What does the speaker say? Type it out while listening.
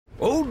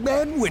Old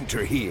Man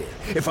Winter here.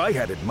 If I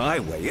had it my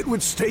way, it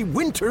would stay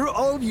winter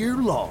all year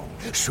long.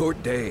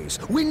 Short days,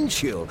 wind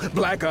chill,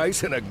 black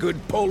ice, and a good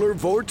polar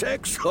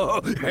vortex.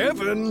 Oh,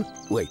 heaven!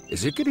 Wait,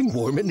 is it getting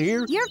warm in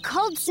here? Your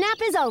cold snap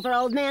is over,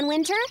 Old Man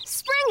Winter.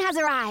 Spring has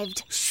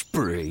arrived.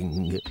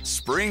 Spring.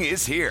 Spring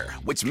is here,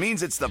 which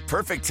means it's the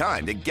perfect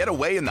time to get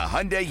away in the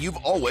Hyundai you've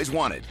always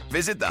wanted.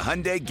 Visit the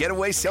Hyundai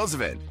Getaway Sales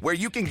Event, where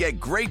you can get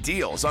great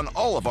deals on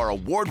all of our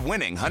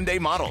award-winning Hyundai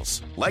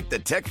models, like the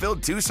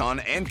tech-filled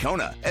Tucson and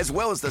Kona, as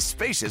well as the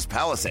spacious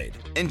Palisade.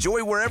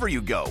 Enjoy wherever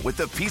you go with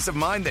the peace of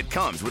mind that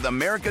comes with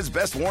America's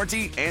best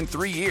warranty and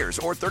 3 years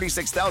or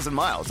 36,000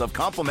 miles of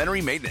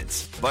complimentary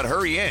maintenance. But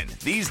hurry in,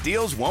 these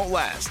deals won't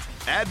last.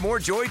 Add more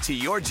joy to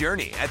your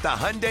journey at the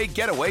Hyundai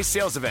Getaway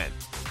Sales Event.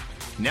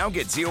 Now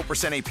get 0%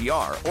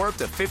 APR or up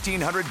to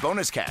 $1,500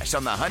 bonus cash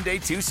on the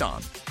Hyundai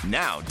Tucson.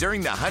 Now,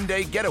 during the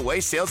Hyundai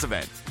Getaway Sales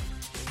Event.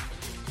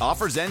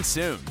 Offers end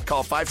soon.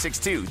 Call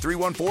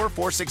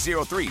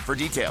 562-314-4603 for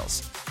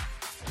details.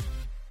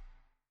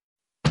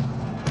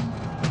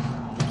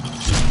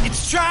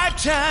 It's Tribe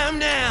Time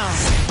now.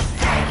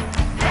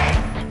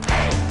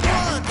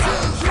 1, 2,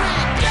 3,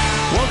 go!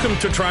 Welcome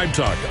to Tribe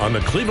Talk on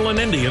the Cleveland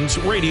Indians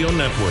Radio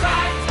Network.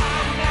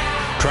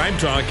 Tribe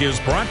Talk is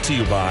brought to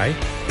you by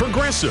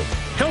Progressive,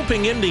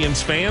 helping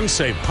Indians fans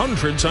save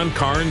hundreds on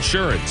car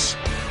insurance.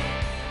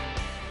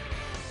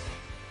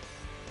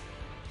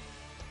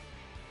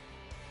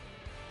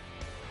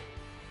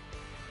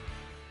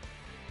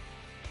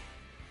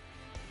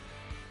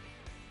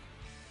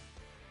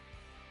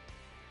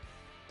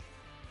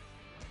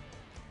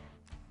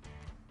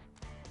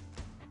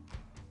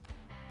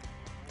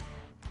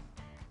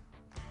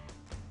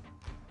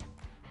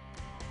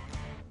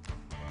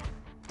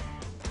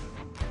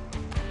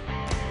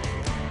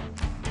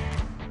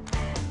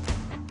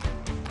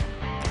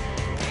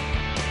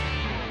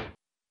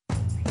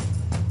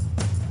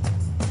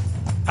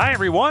 Hi,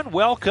 everyone.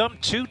 Welcome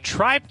to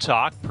Tribe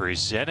Talk,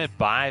 presented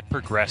by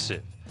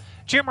Progressive.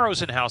 Jim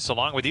Rosenhaus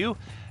along with you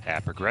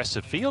at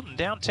Progressive Field in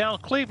downtown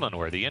Cleveland,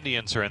 where the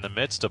Indians are in the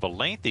midst of a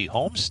lengthy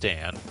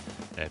homestand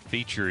that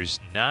features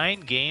 9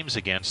 games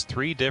against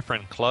 3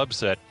 different clubs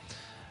that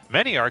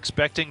many are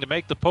expecting to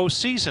make the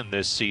postseason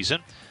this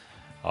season.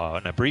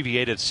 An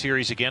abbreviated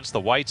series against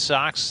the White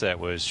Sox that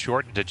was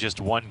shortened to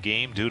just 1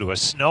 game due to a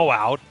snow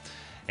out.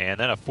 And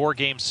then a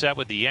 4-game set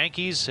with the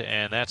Yankees,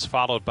 and that's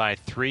followed by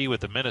 3 with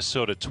the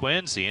Minnesota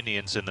Twins. The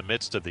Indians in the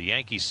midst of the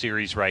Yankee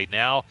series right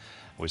now,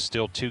 with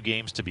still 2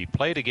 games to be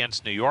played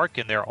against New York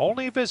in their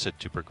only visit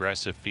to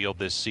Progressive Field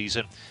this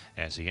season,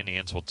 as the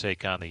Indians will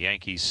take on the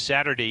Yankees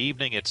Saturday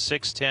evening at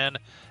 6:10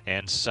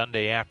 and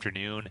Sunday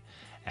afternoon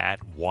at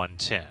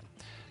 1:10.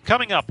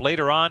 Coming up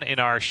later on in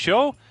our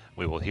show,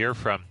 we will hear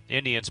from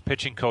Indians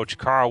pitching coach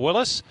Carl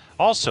Willis.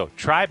 Also,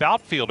 Tribe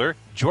outfielder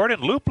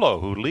Jordan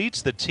Luplow, who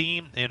leads the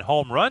team in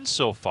home runs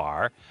so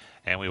far.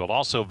 And we will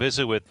also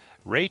visit with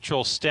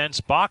Rachel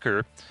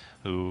Stentz-Bacher,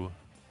 who,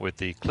 with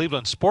the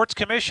Cleveland Sports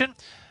Commission,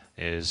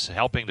 is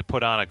helping to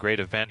put on a great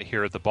event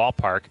here at the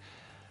ballpark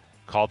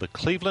called the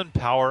Cleveland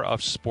Power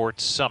of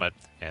Sports Summit.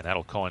 And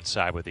that'll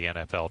coincide with the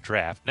NFL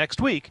Draft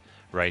next week,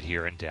 right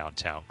here in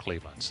downtown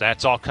Cleveland. So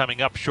that's all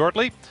coming up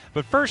shortly.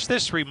 But first,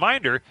 this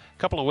reminder, a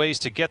couple of ways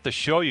to get the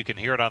show. You can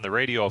hear it on the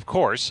radio, of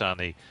course, on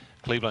the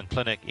Cleveland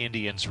Clinic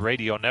Indians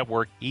Radio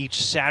Network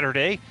each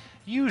Saturday,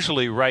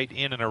 usually right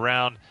in and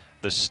around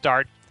the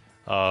start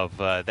of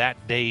that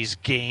day's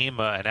game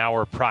an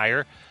hour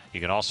prior.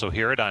 You can also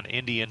hear it on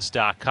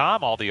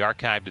Indians.com, all the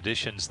archived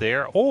editions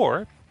there,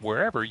 or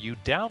wherever you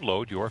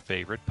download your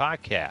favorite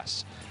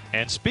podcasts.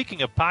 And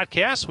speaking of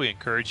podcasts, we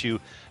encourage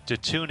you to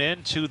tune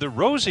in to the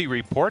Rosie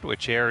Report,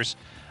 which airs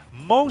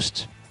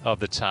most of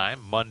the time,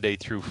 Monday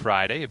through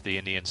Friday, if the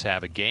Indians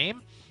have a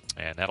game.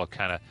 And that'll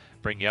kind of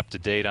bring you up to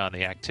date on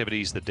the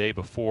activities the day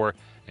before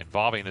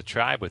involving the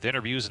Tribe, with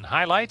interviews and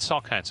highlights, all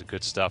kinds of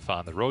good stuff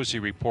on the Rosie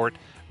Report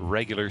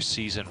regular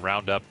season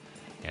roundup.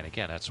 And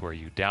again, that's where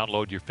you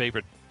download your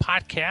favorite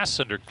podcasts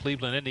under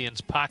Cleveland Indians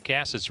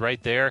Podcast. It's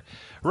right there,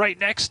 right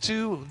next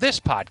to this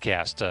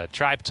podcast,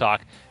 Tribe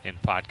Talk, in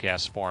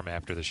podcast form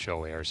after the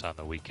show airs on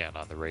the weekend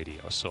on the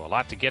radio. So a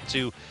lot to get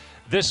to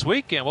this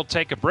week, and we'll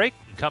take a break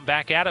and come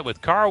back at it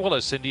with Carl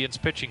Willis, Indians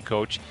pitching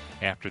coach,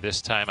 after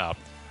this timeout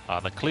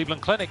on the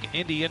Cleveland Clinic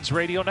Indians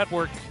Radio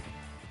Network.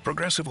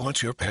 Progressive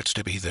wants your pets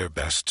to be their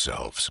best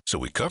selves, so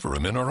we cover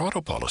them in our auto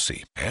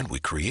policy. And we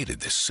created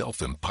this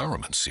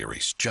self-empowerment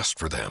series just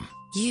for them.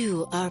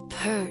 You are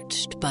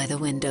perched by the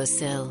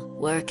windowsill,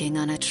 working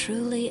on a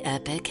truly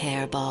epic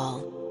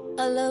hairball.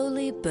 A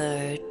lowly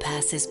bird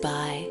passes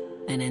by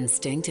and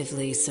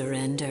instinctively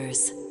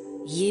surrenders.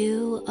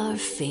 You are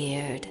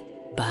feared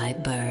by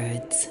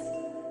birds.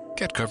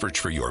 Get coverage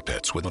for your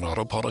pets with an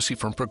auto policy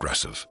from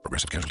Progressive.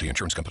 Progressive Casualty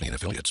Insurance Company and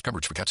affiliates.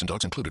 Coverage for cats and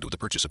dogs included with the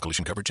purchase of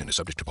collision coverage and is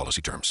subject to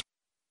policy terms.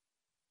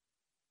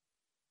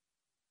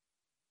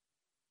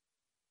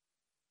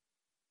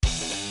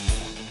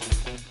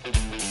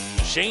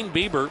 Shane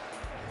Bieber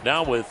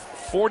now with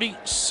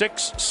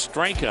 46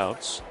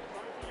 strikeouts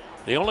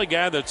The only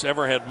guy that's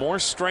ever had more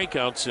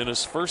strikeouts in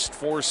his first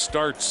 4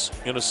 starts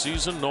in a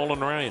season, Nolan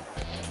Ryan.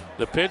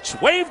 The pitch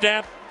waved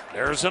at.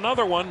 There's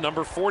another one,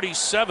 number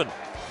 47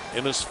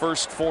 in his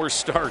first 4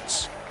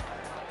 starts.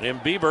 And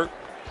Bieber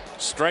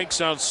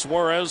strikes out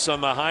Suarez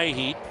on the high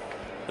heat.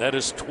 That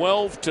is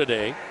 12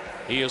 today.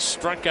 He has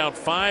struck out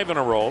 5 in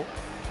a row.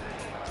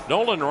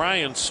 Nolan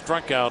Ryan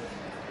struck out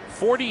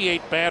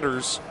 48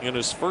 batters in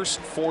his first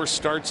 4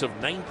 starts of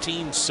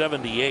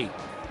 1978.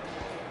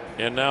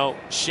 And now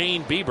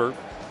Shane Bieber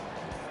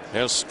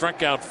has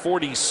struck out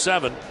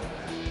 47.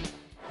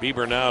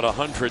 Bieber now at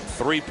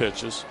 103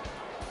 pitches.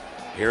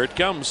 Here it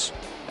comes.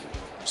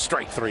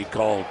 Strike 3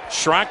 called.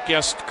 Schrock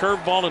guessed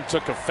curveball and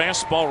took a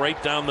fastball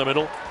right down the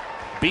middle.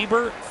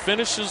 Bieber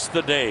finishes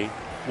the day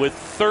with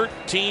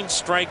 13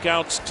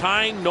 strikeouts,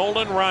 tying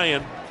Nolan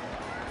Ryan.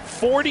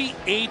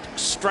 48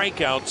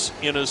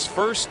 strikeouts in his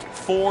first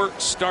 4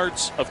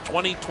 starts of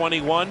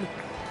 2021.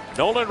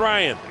 Nolan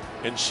Ryan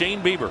and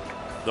Shane Bieber,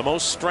 the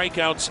most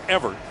strikeouts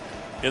ever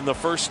in the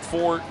first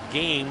 4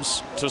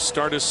 games to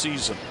start a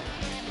season.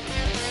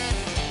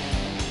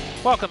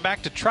 Welcome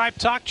back to Tribe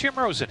Talk. Jim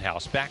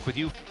Rosenhaus back with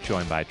you,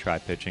 joined by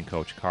Tribe pitching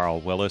coach Carl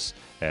Willis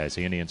as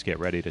the Indians get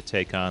ready to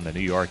take on the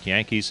New York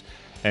Yankees.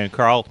 And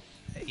Carl,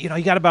 you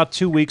got about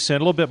 2 weeks in, a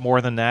little bit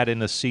more than that in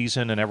the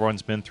season, and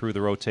everyone's been through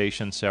the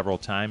rotation several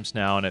times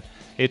now, and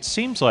it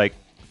seems like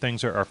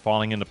things are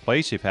falling into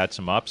place. You've had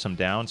some ups, some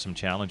downs, some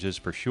challenges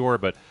for sure,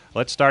 but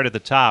let's start at the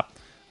top.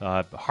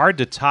 Hard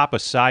to top a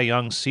Cy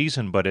Young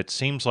season, but it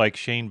seems like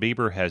Shane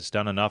Bieber has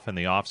done enough in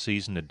the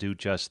offseason to do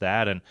just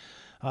that. And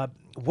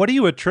what do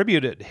you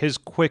attribute his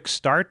quick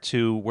start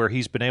to, where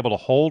he's been able to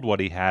hold what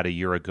he had a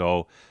year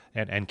ago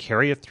and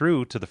carry it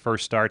through to the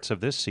first starts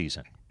of this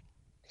season?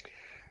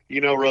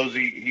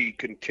 Rosie, he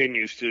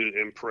continues to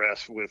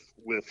impress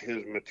with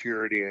his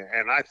maturity.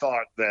 And I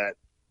thought that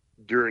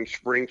during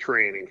spring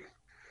training,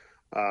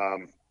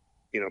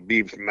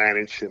 Biebs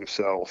managed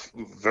himself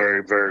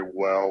very, very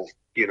well,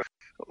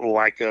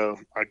 like a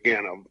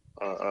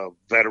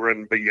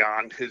veteran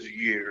beyond his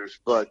years.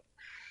 But,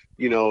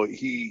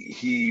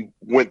 he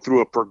went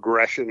through a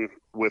progression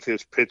with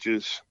his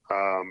pitches.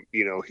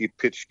 He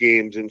pitched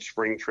games in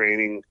spring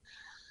training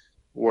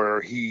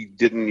where he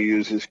didn't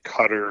use his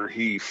cutter.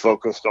 He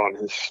focused on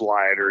his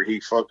slider. He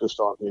focused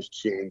on his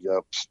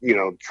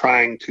changeups,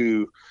 trying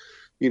to,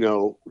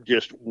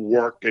 just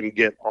work and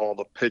get all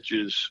the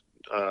pitches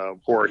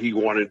where he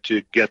wanted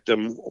to get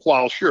them,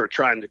 while sure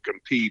trying to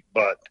compete,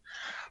 but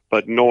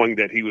knowing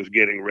that he was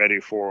getting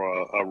ready for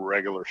a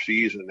regular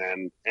season.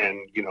 And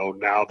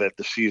now that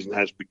the season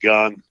has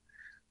begun,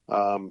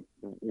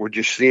 we're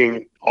just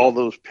seeing all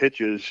those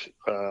pitches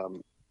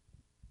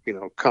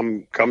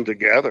come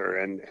together,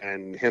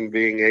 and him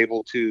being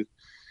able to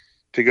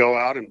go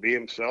out and be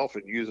himself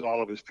and use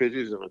all of his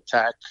pitches and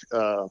attack,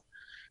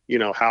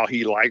 how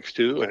he likes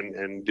to,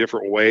 and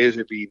different ways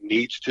if he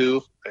needs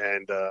to.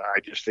 And I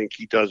just think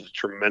he does a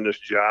tremendous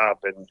job,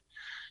 and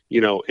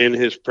in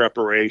his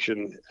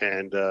preparation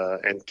and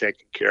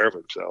taking care of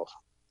himself.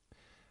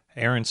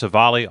 Aaron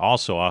Civale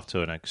also off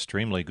to an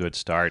extremely good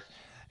start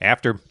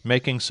after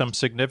making some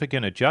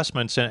significant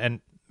adjustments.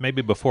 And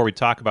maybe before we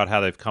talk about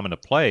how they've come into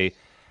play,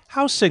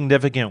 how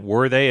significant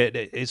were they?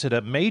 Is it a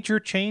major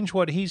change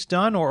what he's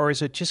done, or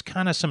is it just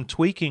kind of some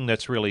tweaking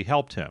that's really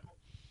helped him?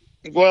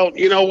 Well,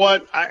 you know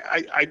what?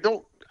 I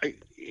don't.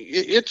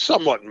 It's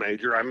somewhat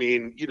major. I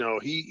mean,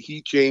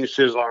 he changed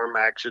his arm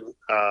action.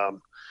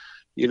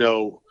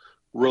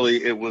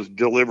 Really it was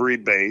delivery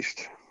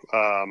based,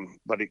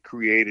 but it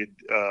created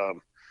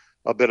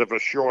a bit of a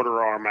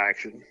shorter arm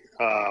action,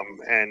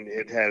 and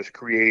it has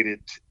created,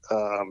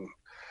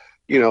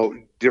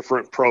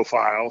 different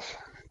profiles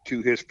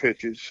to his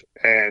pitches.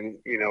 And,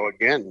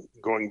 again,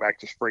 going back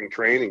to spring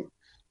training,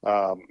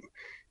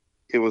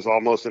 it was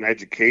almost an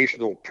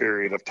educational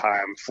period of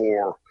time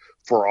for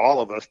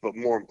all of us, but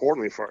more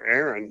importantly for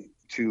Aaron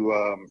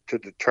to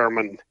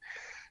determine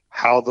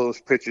how those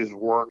pitches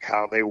work,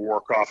 how they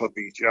work off of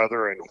each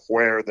other, and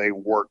where they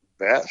work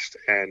best.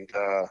 And,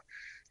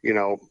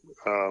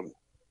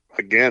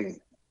 again,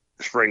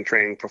 spring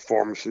training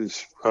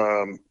performances,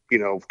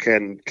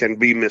 can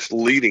be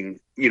misleading,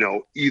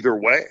 either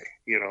way,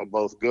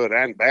 both good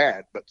and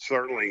bad. But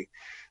certainly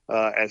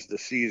as the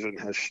season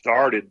has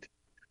started,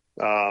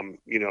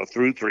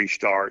 through 3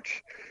 starts,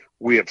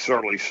 we have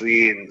certainly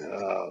seen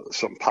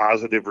some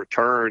positive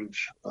returns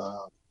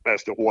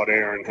as to what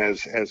Aaron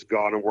has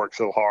gone and worked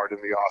so hard in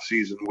the off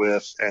season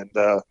with,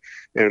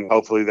 and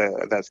hopefully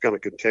that's going to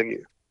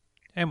continue.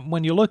 And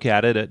when you look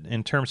at it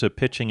in terms of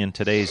pitching in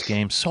today's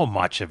game, so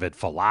much of it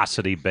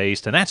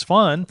velocity-based, and that's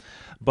fun,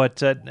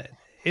 but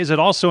is it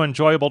also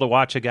enjoyable to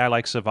watch a guy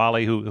like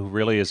Civale who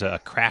really is a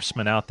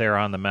craftsman out there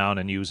on the mound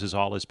and uses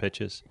all his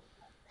pitches?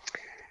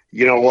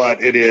 You know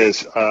what? It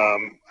is.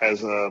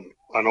 As an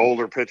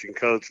older pitching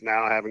coach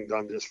now, having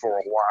done this for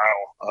a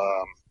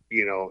while,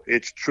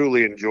 it's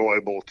truly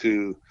enjoyable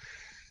to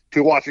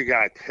watch a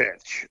guy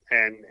pitch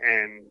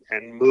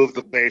and move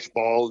the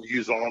baseball,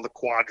 use all the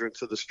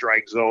quadrants of the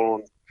strike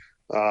zone,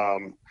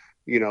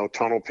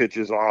 tunnel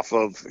pitches off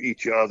of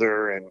each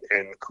other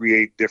and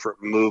create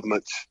different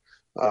movements.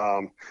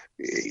 Hey,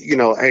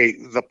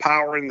 the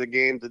power in the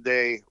game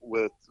today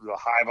with the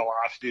high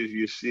velocities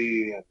you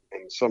see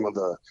and some of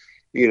the,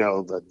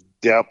 the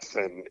depth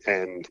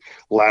and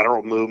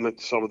lateral movement,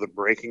 some of the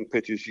breaking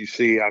pitches you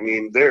see. I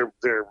mean, they're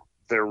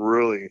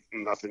really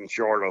nothing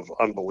short of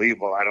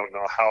unbelievable. I don't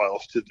know how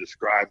else to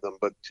describe them,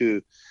 but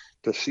to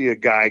see a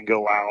guy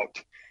go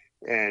out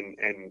and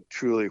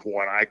truly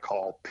what I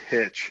call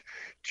pitch,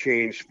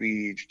 change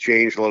speeds,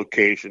 change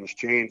locations,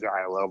 change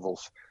eye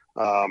levels.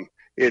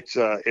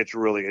 It's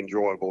really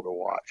enjoyable to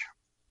watch.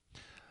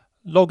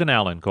 Logan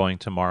Allen going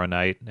tomorrow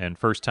night, and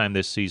first time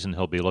this season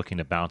he'll be looking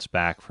to bounce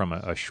back from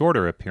a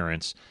shorter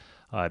appearance.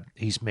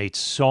 He's made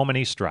so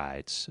many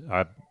strides.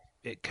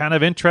 Kind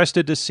of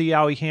interested to see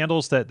how he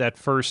handles that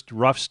first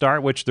rough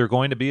start, which there are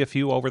going to be a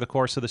few over the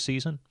course of the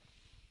season.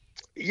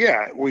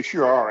 Yeah, we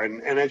sure are.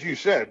 And as you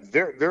said,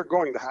 they're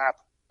going to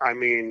happen. I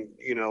mean,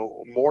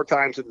 more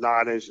times than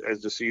not as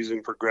the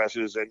season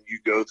progresses and you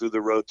go through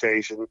the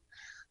rotation,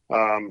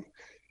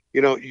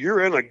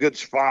 you're in a good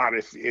spot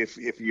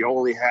if you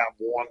only have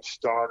one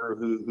starter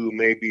who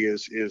maybe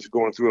is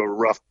going through a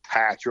rough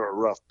patch or a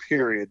rough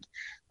period.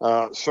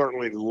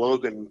 Certainly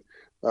Logan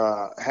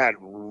had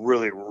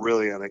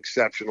really an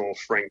exceptional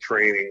spring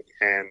training,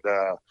 and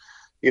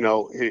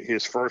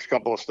his first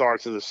couple of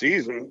starts of the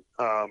season,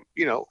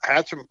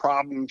 had some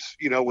problems,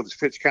 with his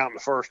pitch count in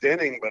the first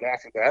inning, but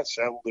after that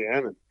settled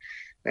in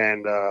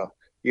and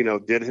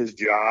did his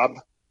job.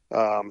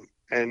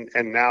 And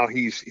now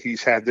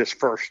he's had this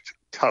first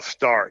tough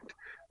start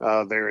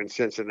there in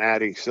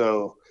Cincinnati.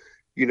 So,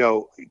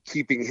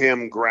 keeping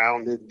him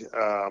grounded,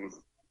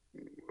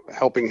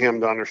 helping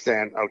him to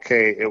understand,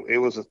 okay, it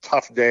was a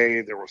tough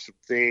day. There were some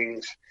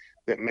things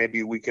that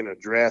maybe we can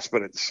address,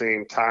 but at the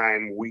same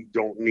time, we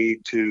don't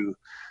need to,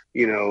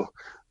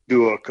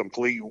 do a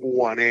complete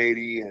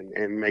 180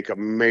 and make a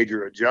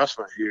major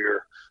adjustment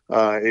here.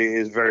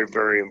 Is very,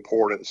 very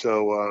important.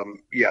 So,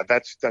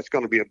 that's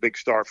going to be a big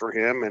start for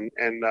him.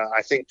 And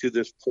I think to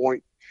this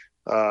point,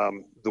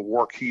 the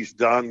work he's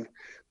done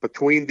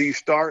between these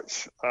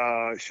starts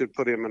should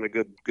put him in a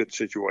good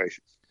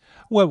situation.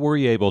 What were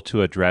you able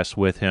to address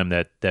with him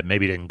that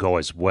maybe didn't go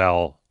as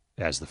well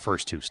as the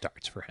first two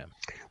starts for him?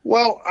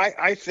 Well,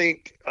 I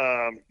think,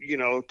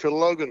 to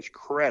Logan's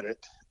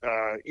credit,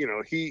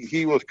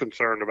 he was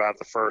concerned about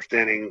the first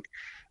inning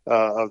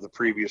of the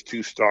previous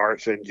two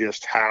starts and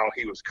just how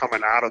he was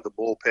coming out of the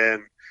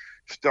bullpen,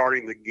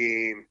 starting the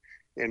game,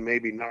 and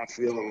maybe not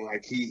feeling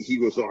like he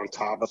was on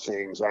top of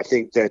things. I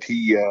think that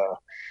he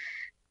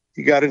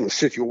got in a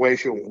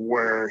situation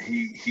where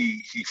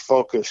he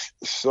focused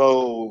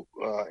so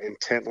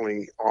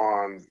intently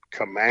on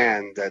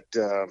command that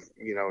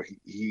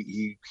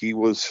he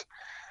was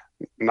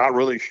not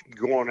really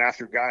going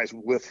after guys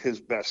with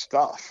his best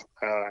stuff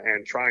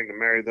and trying to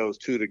marry those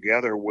two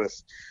together with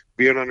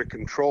being under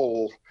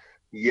control,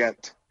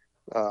 yet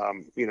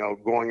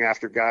going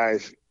after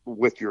guys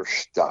with your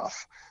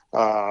stuff.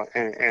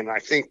 And I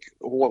think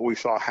what we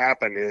saw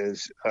happen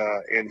is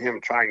in him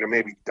trying to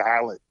maybe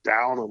dial it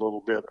down a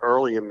little bit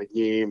early in the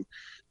game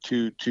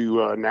to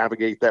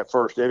navigate that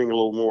first inning a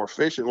little more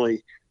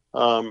efficiently.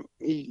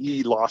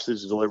 He lost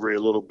his delivery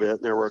a little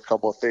bit. There were a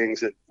couple of things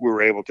that we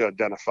were able to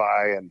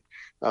identify and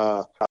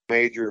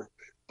major,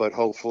 but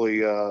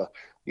hopefully, a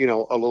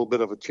little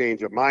bit of a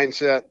change of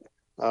mindset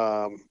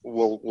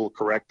will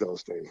correct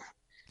those things.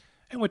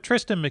 And with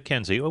Triston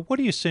McKenzie, what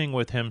are you seeing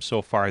with him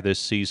so far this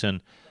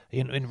season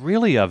in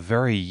really a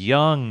very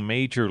young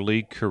major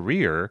league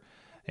career?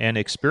 And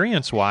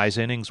experience-wise,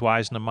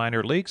 innings-wise in the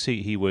minor leagues,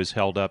 he was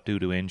held up due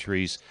to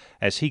injuries.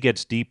 As he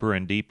gets deeper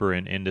and deeper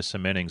into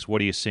some innings,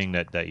 what are you seeing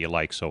that you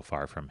like so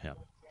far from him?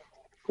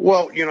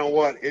 Well, you know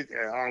what?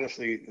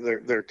 Honestly,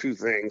 there are two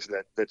things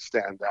that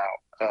stand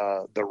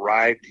out. The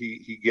ride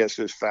he gets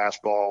his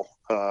fastball,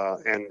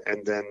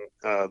 and then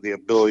the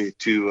ability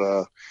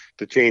to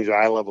change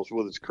eye levels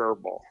with his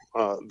curveball.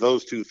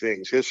 Those two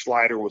things. His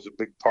slider was a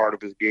big part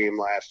of his game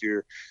last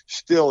year,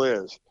 still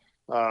is.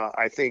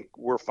 I think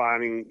we're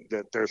finding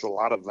that there's a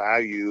lot of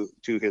value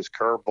to his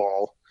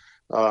curveball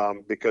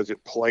because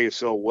it plays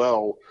so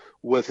well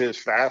with his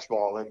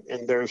fastball.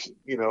 And there's,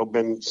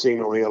 been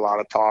seemingly a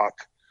lot of talk,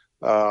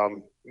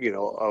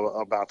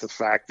 about the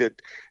fact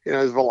that,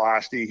 his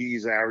velocity,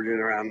 he's averaging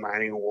around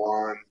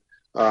 91.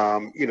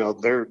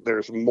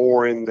 There's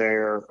more in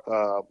there.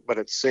 But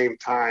at the same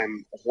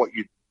time, what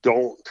you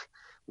don't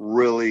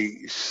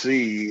really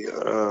see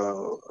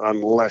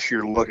unless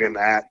you're looking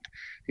at,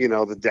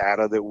 the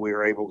data that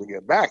we're able to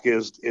get back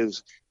is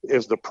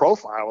the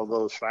profile of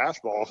those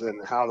fastballs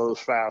and how those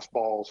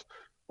fastballs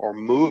are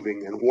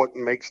moving and what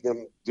makes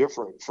them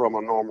different from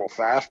a normal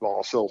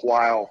fastball. So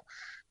while,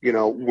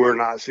 we're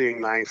not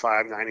seeing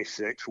 95,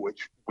 96,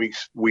 which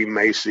we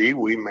may see,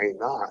 we may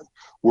not,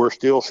 we're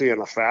still seeing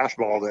a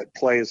fastball that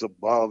plays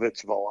above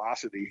its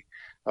velocity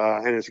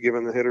and it's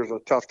giving the hitters a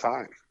tough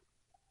time.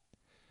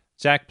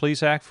 Zach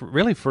Plesac,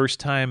 really first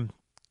time,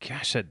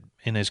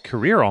 in his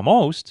career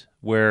almost,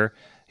 where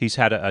he's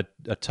had a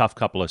tough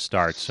couple of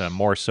starts,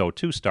 more so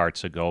 2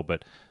 starts ago.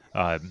 But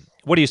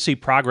what do you see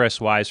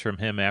progress-wise from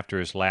him after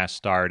his last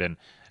start, and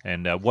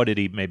what did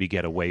he maybe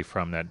get away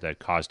from that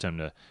caused him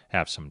to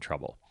have some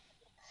trouble?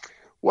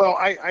 Well,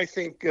 I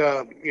think,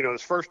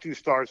 his first 2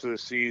 starts of the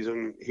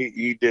season,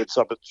 he did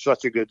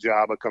such a good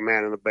job of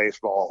commanding the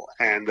baseball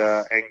and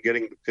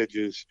getting the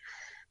pitches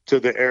to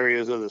the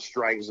areas of the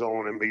strike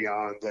zone and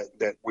beyond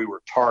that we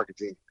were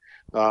targeting.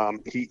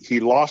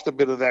 He lost a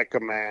bit of that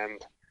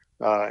command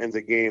in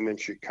the game in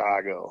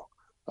Chicago.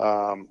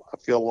 I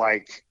feel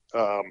like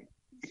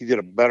he did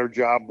a better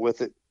job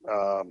with it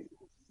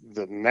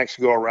the next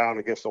go around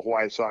against the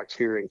White Sox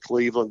here in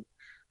Cleveland.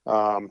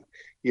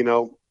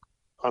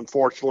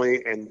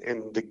 Unfortunately,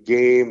 in the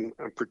game,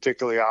 and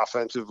particularly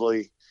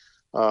offensively,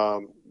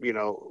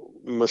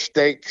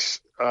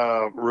 mistakes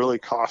really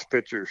cost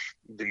pitchers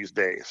these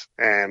days.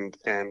 And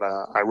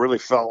I really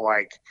felt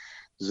like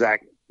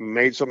Zach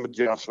made some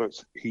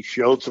adjustments. He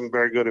showed some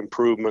very good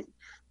improvement.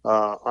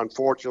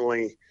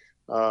 Unfortunately,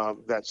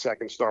 that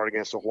second start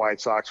against the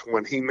White Sox,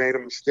 when he made a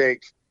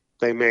mistake,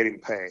 they made him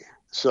pay.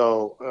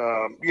 So,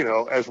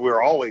 as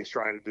we're always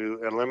trying to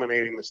do,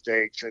 eliminating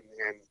mistakes and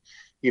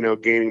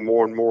gaining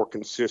more and more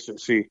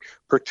consistency,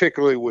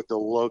 particularly with the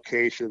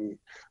location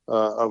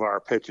of our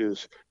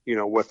pitches,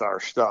 with our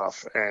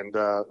stuff. And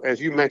as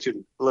you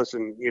mentioned,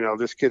 listen,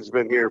 this kid's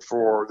been here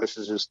this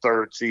is his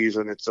 3rd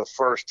season. It's the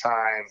first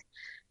time,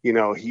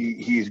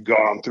 he's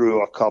gone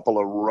through a couple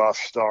of rough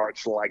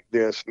starts like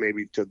this,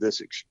 maybe to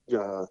this,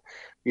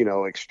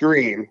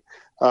 extreme.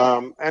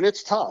 And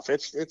it's tough.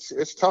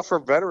 It's tough for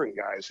veteran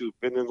guys who've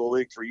been in the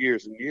league for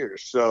years and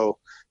years. So,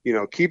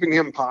 keeping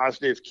him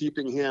positive,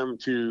 keeping him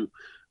to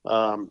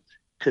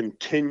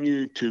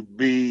continue to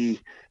be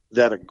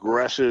that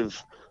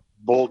aggressive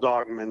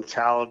bulldog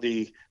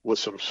mentality with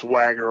some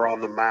swagger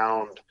on the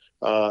mound,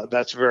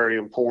 that's very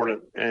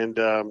important. And,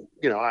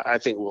 I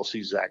think we'll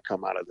see Zach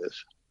come out of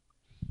this.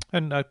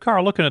 And,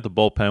 Carl, looking at the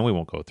bullpen, we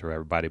won't go through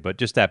everybody, but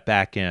just that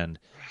back end,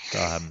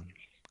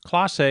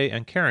 Clase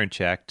and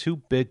Karinchak, 2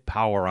 big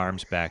power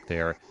arms back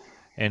there,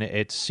 and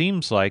it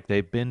seems like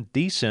they've been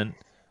decent,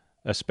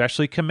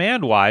 especially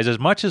command-wise. As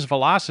much as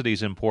velocity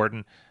is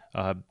important,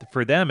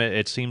 for them,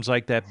 it seems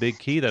like that big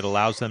key that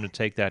allows them to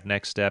take that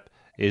next step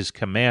is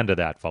command of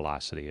that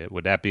velocity.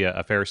 Would that be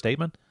a fair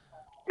statement?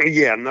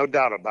 Yeah, no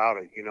doubt about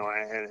it.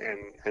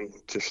 And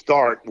to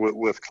start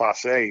with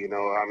Clase,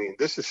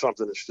 this is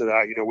something that stood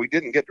out. We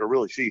didn't get to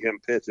really see him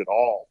pitch at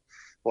all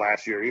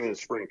last year, even in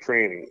spring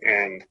training.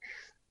 And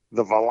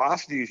the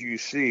velocities you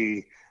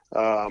see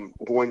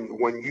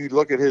when you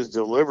look at his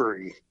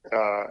delivery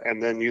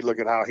and then you look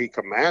at how he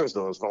commands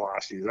those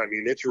velocities,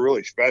 it's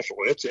really special.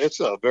 It's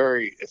a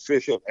very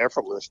efficient,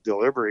 effortless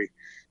delivery.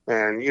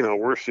 And,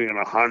 we're seeing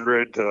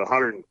 100 to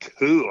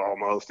 102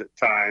 almost at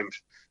times.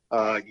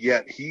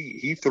 Yet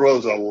he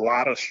throws a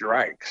lot of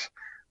strikes.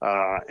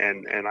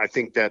 And I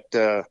think that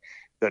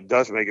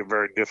does make it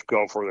very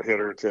difficult for the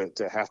hitter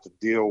to have to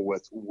deal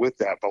with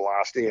that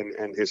velocity.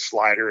 And his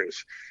slider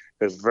is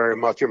very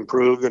much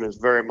improved and is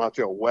very much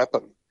a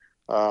weapon.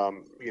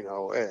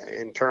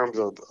 In terms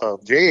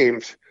of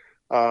James,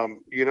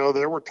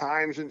 there were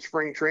times in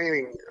spring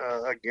training,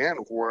 again,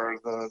 where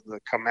the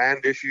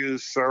command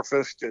issues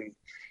surfaced and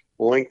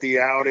lengthy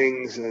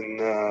outings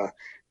and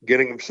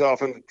getting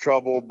himself into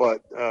trouble.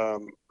 But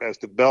as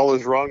the bell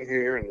is rung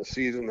here and the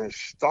season has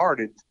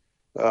started,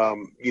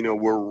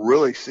 we're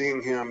really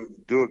seeing him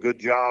do a good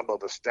job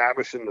of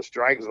establishing the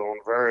strike zone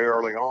very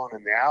early on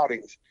in the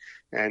outings.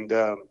 And,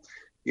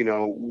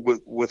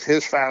 with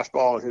his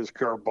fastball and his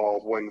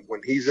curveball,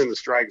 when he's in the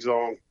strike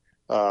zone,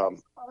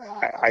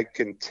 I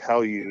can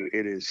tell you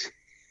it is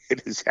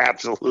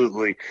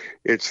absolutely,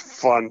 it's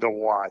fun to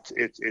watch.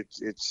 It's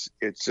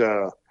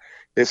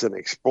an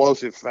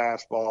explosive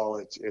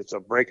fastball. It's a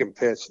breaking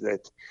pitch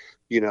that,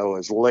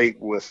 is late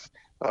with,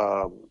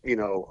 a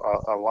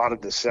lot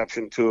of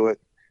deception to it.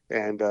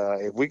 And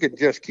if we could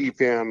just keep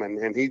him,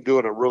 and he's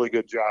doing a really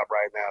good job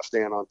right now,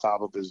 staying on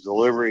top of his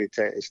delivery,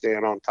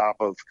 staying on top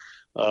of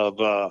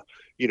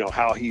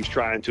how he's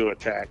trying to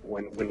attack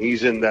when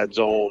he's in that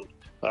zone,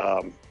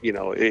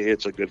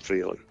 it's a good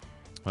feeling.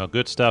 Well,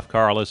 good stuff,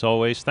 Carl, as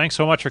always. Thanks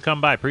so much for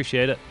coming by.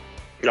 Appreciate it.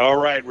 All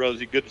right,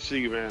 Rosie. Good to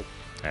see you, man.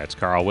 That's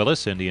Carl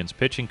Willis, Indians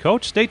pitching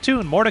coach. Stay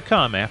tuned. More to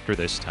come after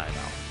this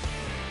timeout.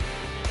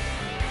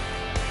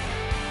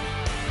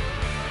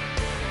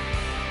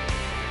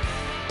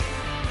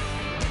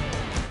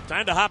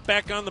 Time to hop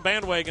back on the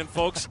bandwagon,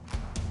 folks.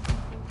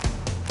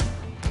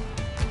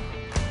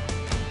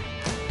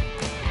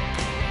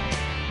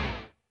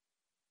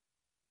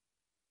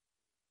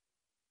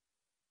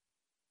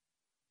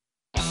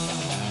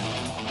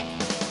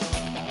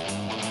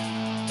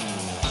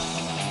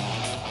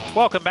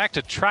 Welcome back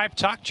to Tribe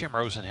Talk. Jim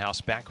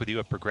Rosenhaus back with you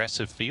at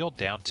Progressive Field,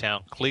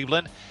 downtown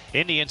Cleveland.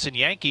 Indians and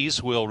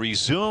Yankees will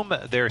resume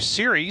their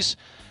series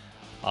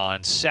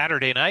on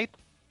Saturday night.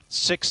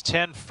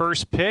 6:10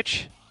 first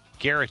pitch.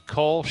 Garrett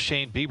Cole,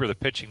 Shane Bieber, the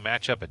pitching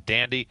matchup at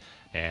Dandy.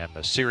 And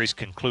the series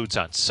concludes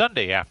on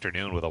Sunday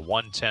afternoon with a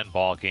 1:10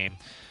 ball game.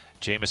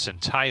 Jamison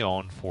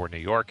Tyone for New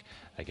York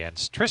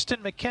against Tristan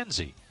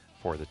McKenzie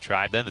for the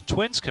Tribe. Then the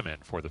Twins come in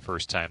for the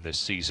first time this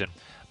season,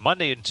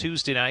 Monday and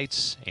Tuesday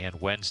nights and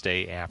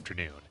Wednesday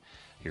afternoon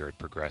here at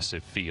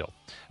Progressive Field.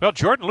 Well,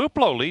 Jordan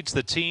Luplow leads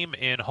the team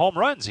in home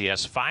runs. He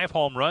has 5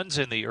 home runs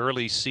in the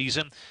early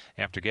season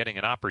after getting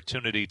an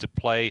opportunity to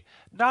play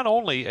not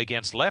only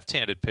against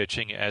left-handed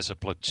pitching as a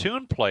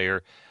platoon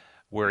player,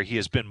 where he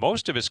has been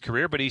most of his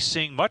career, but he's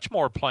seeing much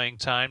more playing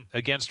time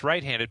against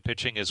right-handed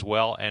pitching as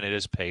well, and it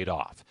has paid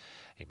off.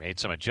 He made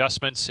some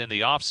adjustments in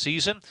the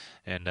off-season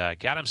and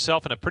got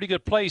himself in a pretty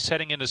good place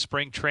heading into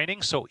spring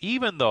training. So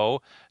even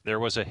though there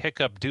was a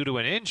hiccup due to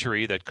an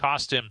injury that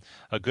cost him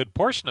a good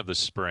portion of the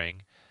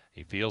spring,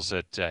 he feels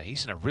that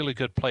he's in a really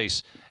good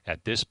place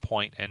at this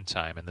point in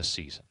time in the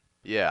season.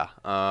 Yeah,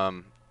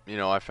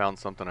 I found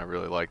something I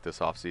really liked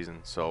this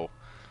off-season, so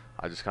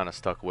I just kind of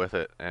stuck with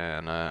it,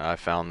 and I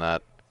found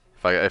that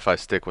if I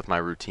stick with my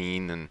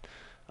routine, then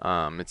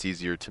it's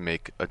easier to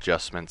make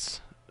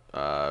adjustments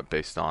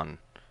based on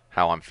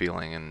how I'm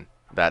feeling in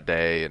that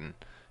day and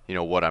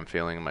what I'm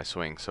feeling in my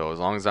swing. So as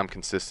long as I'm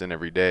consistent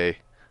every day,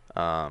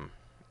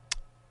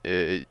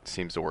 it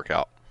seems to work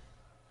out.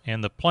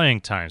 And the playing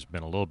time's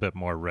been a little bit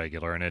more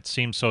regular, and it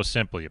seems so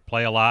simple. You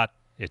play a lot,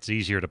 it's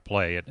easier to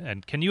play.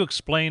 And can you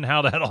explain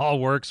how that all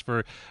works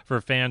for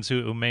fans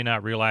who may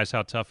not realize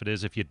how tough it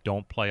is if you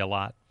don't play a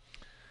lot?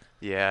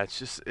 Yeah, it's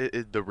just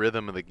the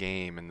rhythm of the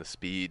game and the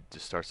speed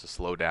just starts to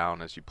slow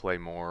down as you play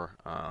more.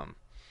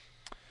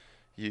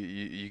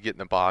 You get in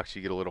the box,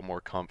 you get a little more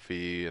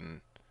comfy,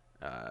 and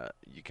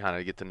you kind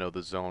of get to know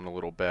the zone a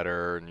little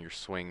better, and you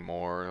swing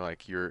more.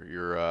 Like you're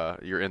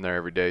in there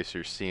every day, so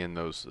you're seeing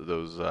those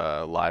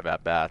live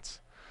at bats,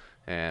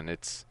 and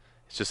it's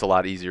just a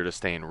lot easier to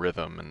stay in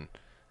rhythm,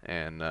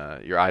 and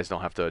your eyes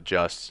don't have to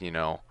adjust.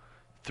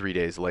 3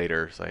 days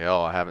later, it's like,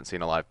 oh, I haven't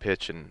seen a live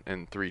pitch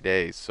in 3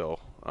 days, so.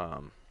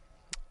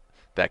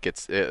 That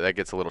gets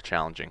a little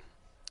challenging.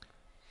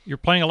 You're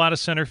playing a lot of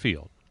center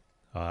field.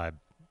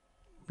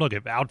 Look,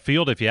 at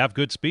outfield, if you have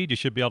good speed, you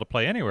should be able to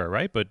play anywhere,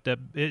 right? But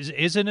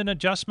is it an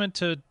adjustment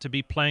to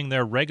be playing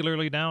there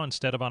regularly now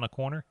instead of on a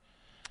corner?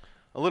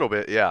 A little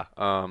bit, yeah.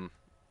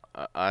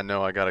 I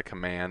know I got to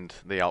command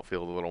the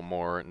outfield a little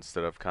more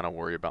instead of kind of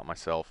worry about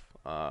myself.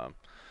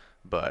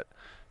 But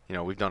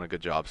we've done a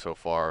good job so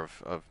far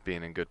of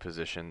being in good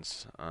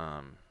positions.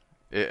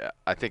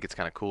 I think it's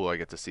kind of cool. I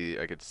get to see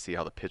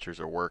how the pitchers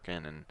are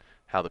working and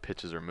how the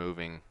pitches are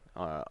moving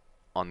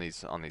on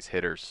these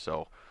hitters.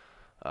 So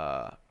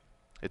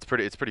it's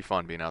pretty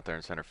fun being out there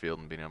in center field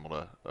and being able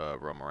to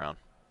roam around.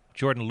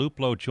 Jordan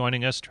Luplow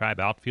joining us, Tribe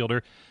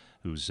outfielder,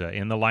 who's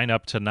in the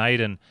lineup tonight.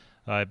 And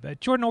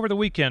Jordan, over the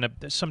weekend,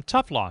 some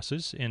tough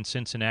losses in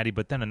Cincinnati,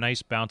 but then a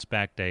nice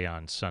bounce-back day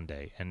on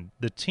Sunday. And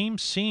the team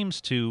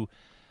seems to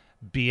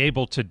be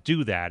able to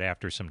do that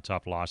after some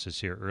tough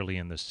losses here early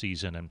in the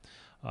season. And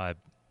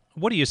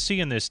what do you see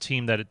in this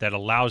team that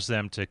allows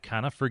them to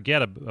kind of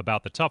forget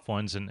about the tough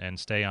ones and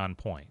stay on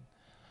point?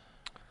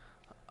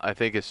 I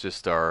think it's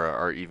just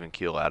our even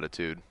keel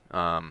attitude.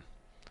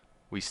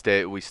 We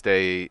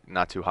stay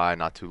not too high,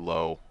 not too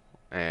low,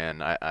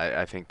 and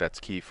I think that's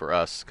key for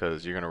us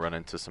because you're going to run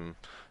into some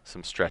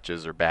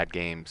stretches or bad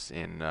games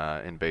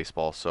in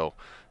baseball. So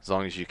as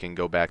long as you can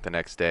go back the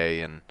next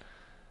day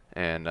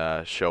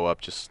and show up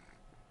just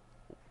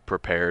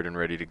prepared and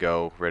ready to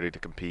go, ready to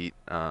compete.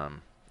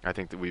 I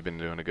think that we've been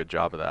doing a good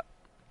job of that.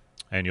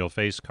 And you'll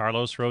face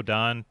Carlos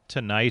Rodon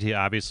tonight. He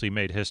obviously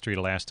made history the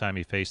last time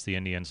he faced the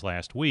Indians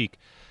last week.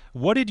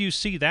 What did you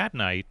see that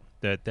night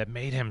that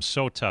made him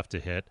so tough to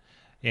hit?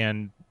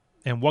 And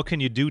what can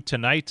you do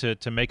tonight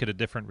to make it a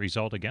different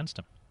result against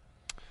him?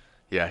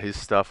 Yeah, his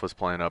stuff was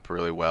playing up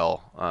really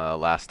well.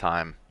 Last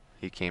time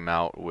he came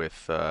out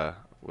with a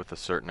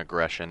certain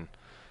aggression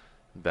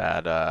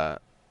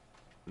that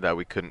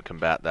we couldn't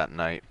combat that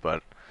night,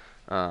 but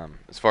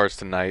as far as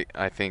tonight,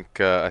 I think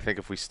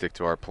if we stick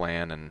to our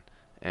plan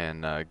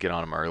and get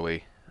on him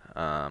early,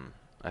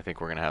 I think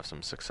we're going to have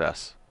some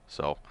success.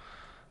 So,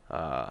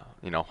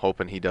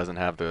 hoping he doesn't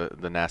have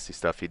the nasty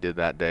stuff he did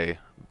that day,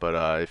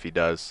 but if he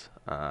does,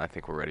 I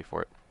think we're ready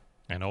for it.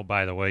 And oh,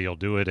 by the way, you'll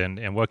do it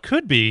in what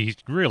could be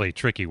really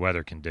tricky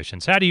weather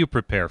conditions. How do you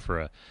prepare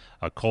for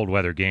a cold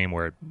weather game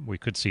where we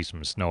could see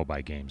some snow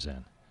by game's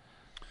end?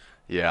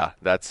 Yeah,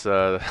 that's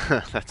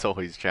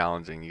always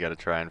challenging. You got to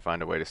try and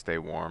find a way to stay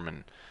warm,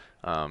 and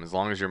as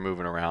long as you're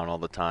moving around all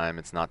the time,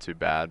 it's not too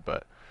bad.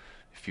 But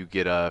if you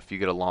get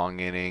a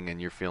long inning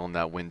and you're feeling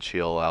that wind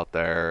chill out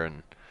there,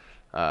 and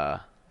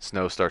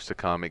snow starts to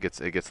come, it gets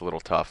a little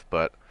tough.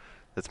 But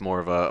it's more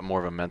of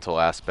a mental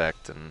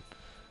aspect, and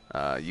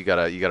you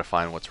gotta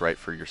find what's right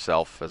for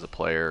yourself as a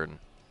player and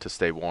to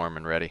stay warm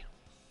and ready.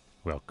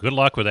 Well, good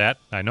luck with that.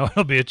 I know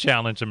it'll be a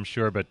challenge, I'm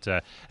sure. But,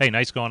 hey,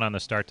 nice going on the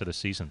start to the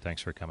season.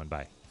 Thanks for coming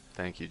by.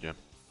 Thank you, Jim.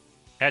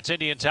 That's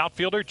Indians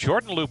outfielder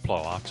Jordan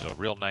Luplow off to a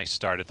real nice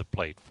start at the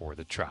plate for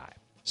the Tribe.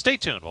 Stay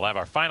tuned. We'll have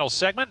our final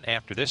segment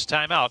after this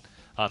timeout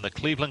on the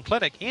Cleveland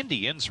Clinic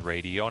Indians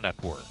Radio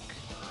Network.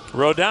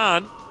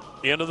 Rodon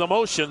into the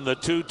motion, the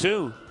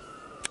 2-2.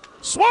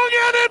 Swung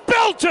in and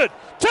belted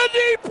to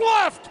deep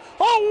left.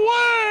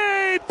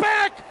 Away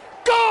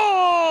back,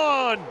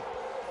 gone!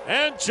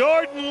 And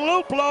Jordan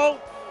Luplow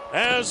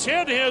has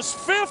hit his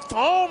 5th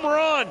home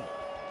run.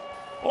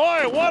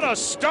 Boy, what a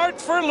start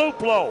for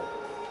Luplow.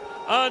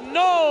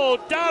 No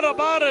doubt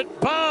about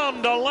it,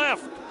 bomb to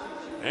left.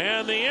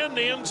 And the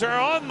Indians are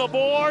on the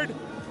board.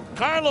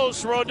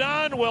 Carlos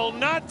Rodon will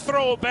not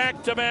throw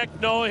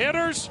back-to-back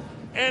no-hitters,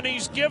 and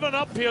he's given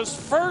up his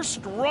first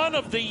run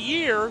of the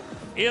year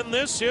in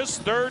this, his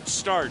 3rd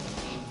start.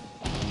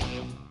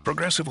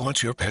 Progressive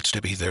wants your pets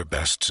to be their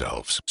best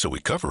selves, so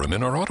we cover them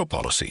in our auto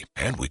policy.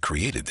 And we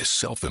created this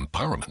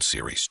self-empowerment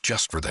series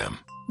just for them.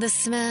 The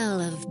smell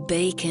of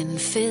bacon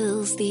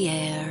fills the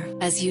air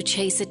as you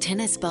chase a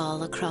tennis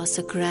ball across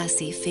a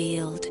grassy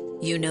field.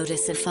 You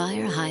notice a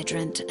fire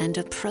hydrant and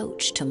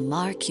approach to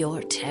mark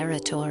your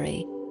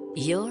territory.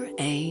 Your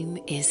aim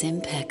is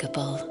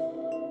impeccable.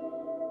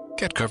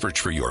 Get coverage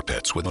for your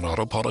pets with an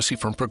auto policy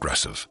from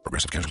Progressive.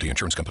 Progressive Casualty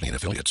Insurance Company and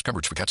Affiliates.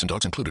 Coverage for cats and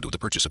dogs included with the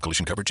purchase of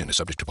collision coverage and is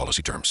subject to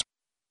policy terms.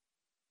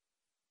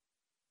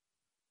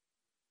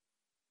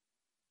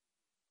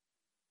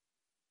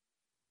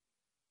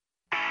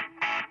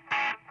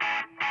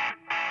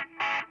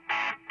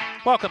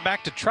 Welcome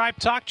back to Tribe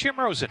Talk. Jim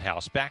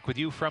Rosenhaus back with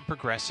you from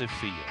Progressive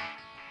Field.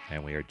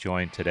 And we are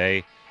joined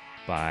today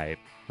by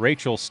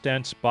Rachel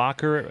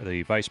Stentz-Bacher,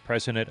 the Vice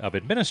President of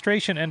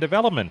Administration and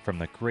Development from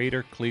the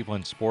Greater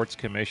Cleveland Sports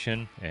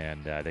Commission.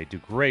 And they do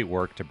great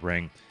work to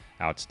bring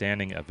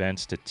outstanding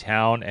events to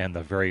town. And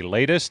the very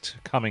latest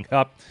coming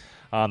up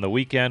on the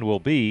weekend will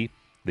be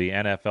the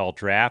NFL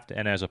Draft.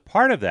 And as a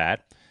part of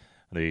that,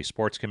 the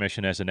Sports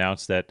Commission has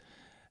announced that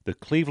the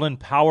Cleveland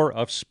Power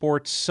of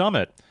Sports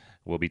Summit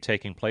will be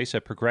taking place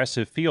at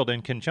Progressive Field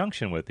in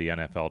conjunction with the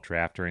NFL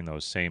Draft during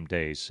those same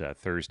days,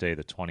 Thursday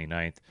the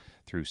 29th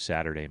through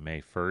Saturday,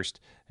 May 1st.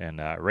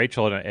 And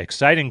Rachel, an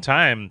exciting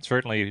time,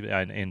 certainly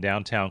in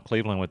downtown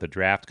Cleveland with the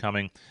draft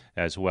coming,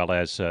 as well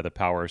as the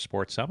Power of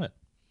Sports Summit.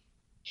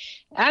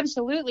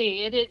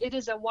 Absolutely. It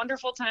is a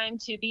wonderful time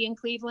to be in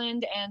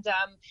Cleveland, and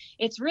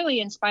it's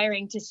really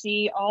inspiring to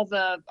see all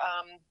the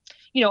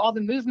all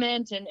the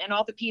movement and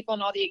all the people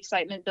and all the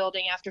excitement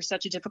building after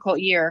such a difficult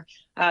year.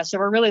 So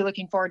we're really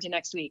looking forward to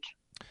next week.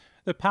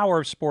 The Power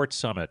of Sports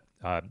Summit.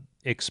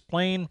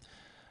 Explain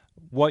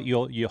what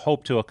you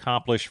hope to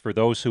accomplish for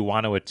those who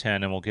want to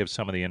attend, and we'll give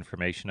some of the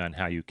information on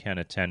how you can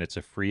attend. It's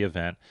a free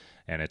event,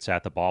 and it's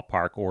at the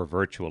ballpark or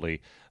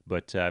virtually.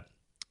 But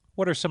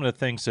what are some of the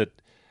things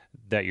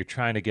that you're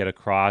trying to get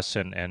across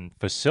and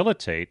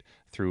facilitate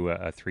through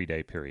a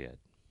 3-day period?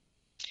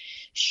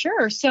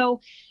 Sure.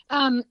 So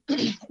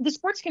the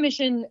Sports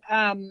Commission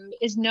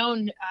is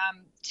known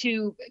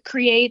to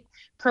create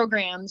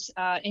programs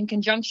in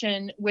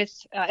conjunction with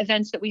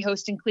events that we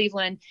host in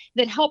Cleveland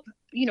that help,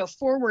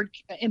 forward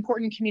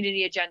important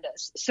community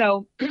agendas.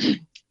 So,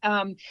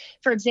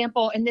 for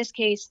example, in this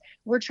case,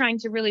 we're trying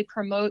to really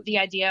promote the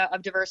idea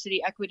of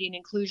diversity, equity, and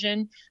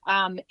inclusion.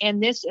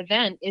 And this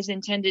event is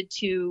intended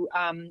to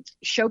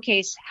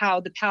showcase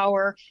how the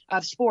power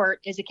of sport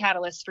is a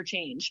catalyst for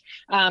change.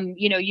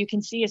 You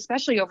can see,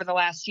 especially over the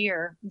last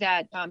year,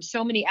 that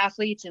so many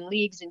athletes and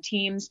leagues and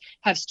teams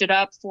have stood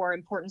up for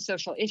important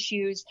social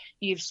issues.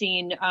 You've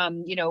seen,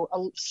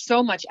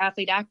 so much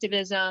athlete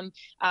activism.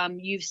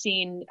 You've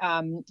seen,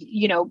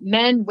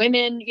 men,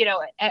 women,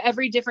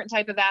 every different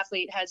type of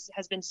athlete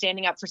has been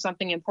standing up for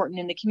something important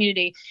in the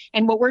community.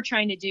 And what we're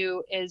trying to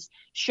do is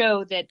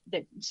show that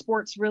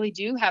sports really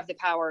do have the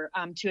power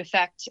to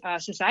affect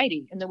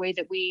society in the way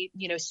that we,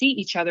 see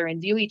each other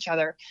and view each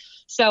other.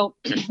 So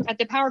at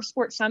the Power of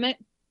Sports Summit,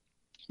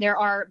 there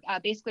are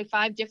basically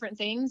 5 different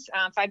things,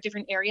 5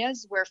 different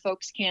areas where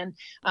folks can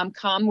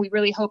come. We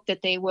really hope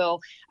that they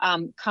will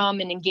come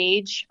and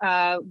engage,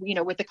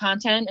 with the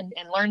content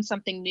and learn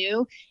something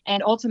new.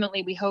 And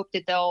ultimately, we hope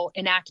that they'll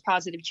enact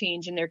positive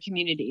change in their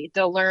community.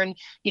 They'll learn,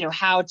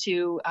 how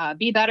to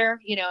be better,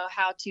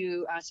 how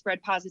to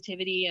spread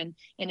positivity and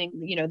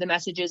the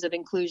messages of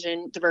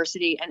inclusion,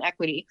 diversity, and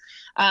equity.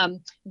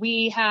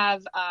 We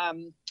have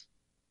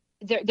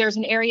there's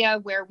an area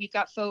where we've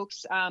got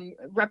folks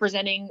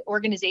representing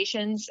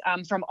organizations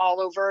from all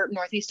over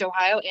Northeast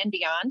Ohio and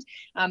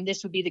beyond.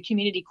 This would be the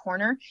Community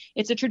Corner.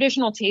 It's a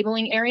traditional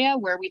tabling area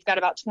where we've got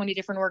about 20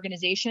 different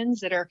organizations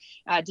that are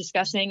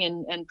discussing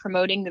and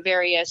promoting the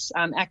various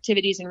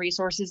activities and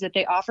resources that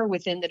they offer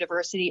within the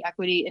diversity,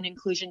 equity, and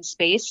inclusion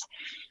space.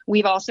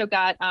 We've also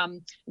got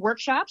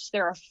workshops.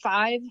 There are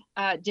 5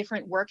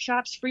 different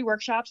workshops, free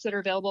workshops that are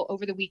available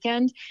over the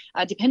weekend.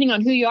 Depending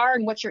on who you are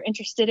and what you're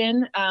interested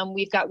in,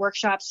 we've got workshops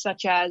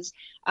such as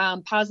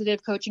Positive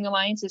Coaching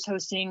Alliance is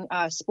hosting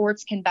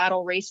Sports Can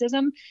Battle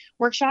Racism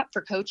workshop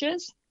for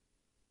coaches.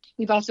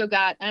 We've also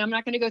got, and I'm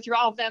not going to go through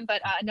all of them,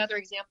 but another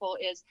example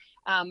is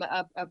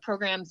a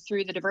program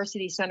through the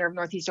Diversity Center of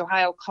Northeast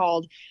Ohio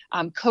called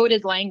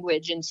Coded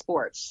Language in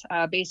Sports.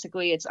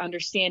 Basically, it's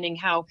understanding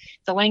how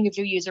the language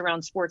we use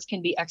around sports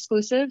can be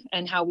exclusive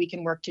and how we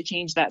can work to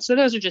change that. So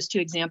those are just 2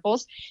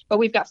 examples, but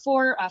we've got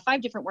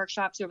 5 different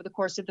workshops over the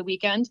course of the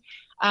weekend.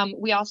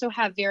 We also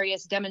have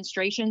various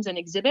demonstrations and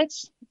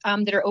exhibits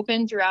that are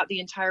open throughout the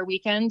entire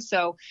weekend.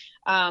 So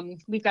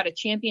we've got a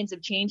Champions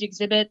of Change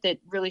exhibit that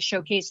really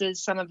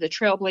showcases some of the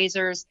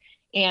trailblazers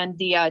and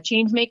the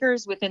change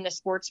makers within the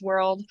sports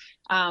world.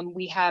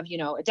 We have,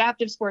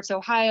 Adaptive Sports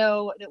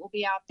Ohio that will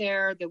be out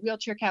there. The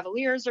Wheelchair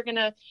Cavaliers are going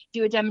to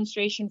do a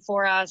demonstration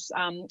for us,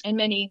 and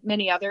many,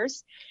 many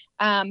others.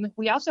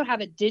 We also have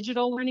a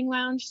digital learning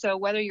lounge. So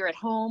whether you're at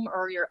home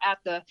or you're at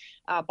the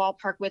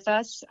ballpark with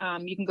us,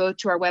 you can go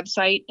to our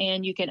website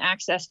and you can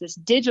access this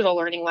digital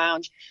learning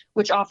lounge,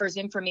 which offers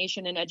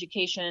information and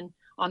education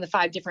on the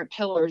 5 different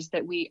pillars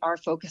that we are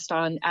focused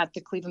on at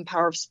the Cleveland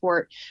Power of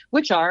Sport,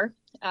 which are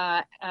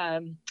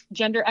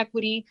gender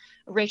equity,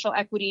 racial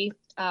equity,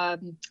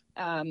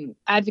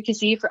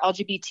 advocacy for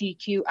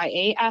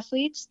LGBTQIA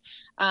athletes,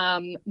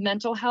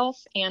 mental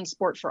health, and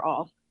sport for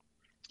all.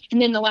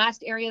 And then the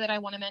last area that I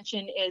want to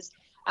mention is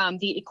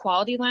the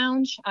Equality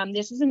Lounge.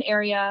 This is an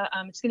area,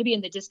 it's going to be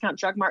in the Discount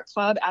Drug Mart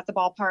Club at the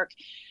ballpark.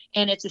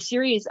 And it's a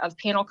series of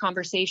panel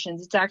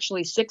conversations. It's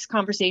actually 6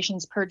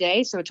 conversations per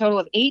day. So a total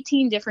of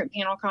 18 different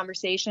panel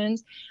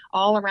conversations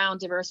all around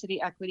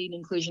diversity, equity, and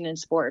inclusion in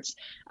sports.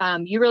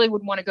 You really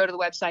would want to go to the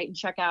website and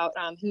check out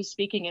who's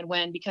speaking and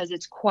when, because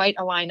it's quite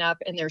a lineup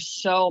and there's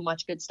so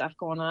much good stuff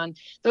going on.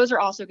 Those are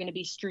also going to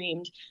be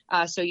streamed.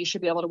 So you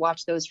should be able to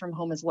watch those from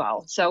home as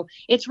well. So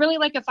it's really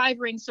like a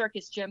 5-ring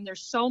circus, Jim.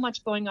 There's so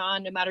much going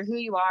on. No matter who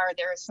you are,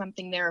 there is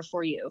something there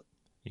for you.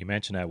 You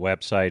mentioned that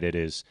website. It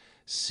is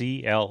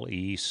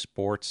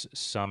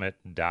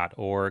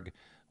clesportssummit.org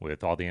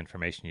with all the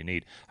information you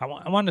need. I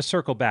wanted to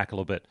circle back a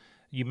little bit.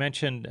 You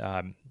mentioned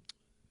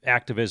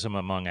activism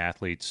among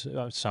athletes,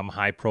 some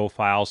high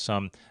profile,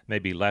 some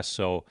maybe less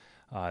so.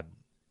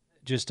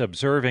 Just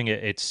observing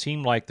it, it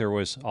seemed like there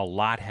was a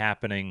lot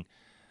happening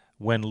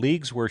when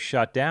leagues were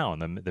shut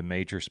down. The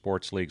major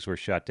sports leagues were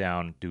shut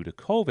down due to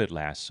COVID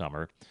last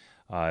summer.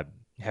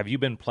 Have you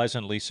been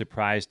pleasantly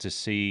surprised to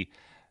see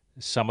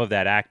some of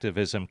that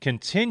activism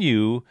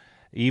continue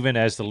even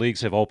as the leagues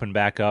have opened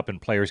back up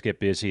and players get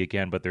busy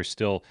again, but they're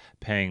still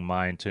paying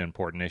mind to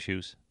important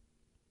issues?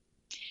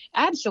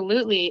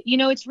 Absolutely.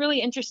 It's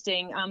really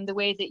interesting the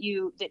way that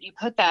you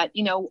put that.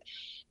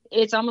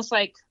 It's almost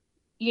like,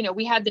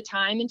 we had the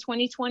time in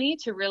 2020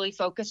 to really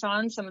focus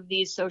on some of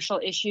these social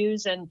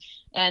issues and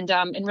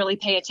really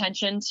pay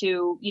attention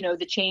to,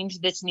 the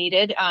change that's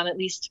needed, at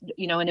least,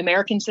 in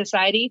American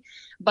society.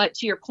 But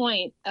to your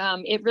point,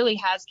 it really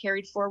has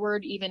carried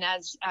forward, even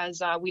as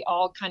we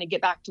all kind of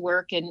get back to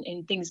work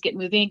and things get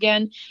moving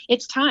again.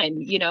 It's time,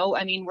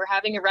 we're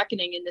having a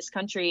reckoning in this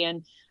country.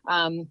 And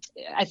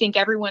I think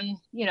everyone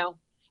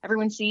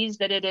sees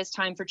that it is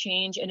time for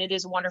change, and it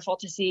is wonderful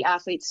to see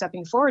athletes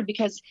stepping forward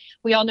because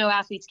we all know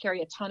athletes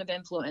carry a ton of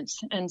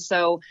influence. And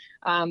so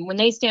when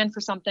they stand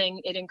for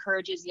something, it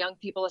encourages young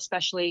people,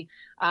 especially,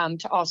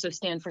 to also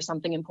stand for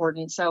something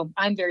important. So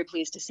I'm very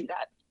pleased to see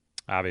that.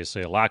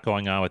 Obviously, a lot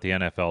going on with the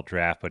NFL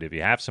draft, but if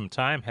you have some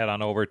time, head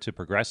on over to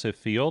Progressive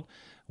Field,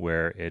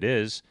 where it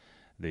is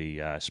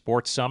the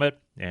Sports Summit,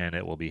 and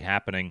it will be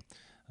happening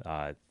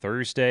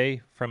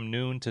Thursday from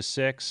noon to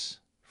 6,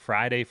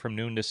 Friday from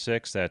noon to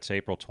 6, that's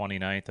April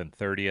 29th and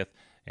 30th,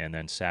 and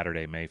then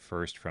Saturday, May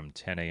 1st from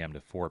 10 a.m. to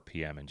 4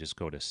 p.m. And just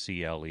go to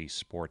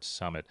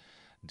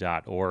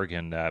clesportssummit.org.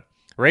 And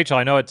Rachel,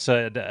 I know it's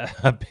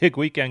a big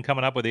weekend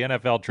coming up with the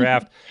NFL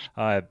draft.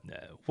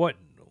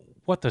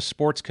 What the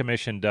Sports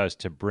Commission does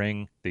to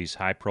bring these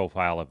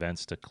high-profile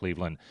events to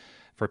Cleveland,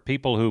 for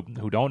people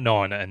who don't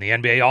know, and the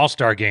NBA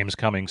All-Star Game's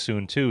coming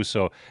soon too,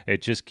 so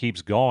it just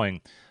keeps going.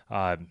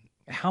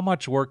 How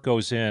much work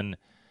goes in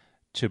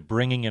to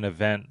bringing an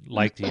event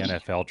like the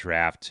NFL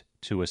draft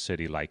to a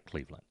city like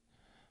Cleveland?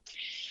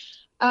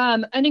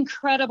 An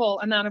incredible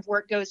amount of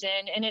work goes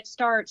in, and it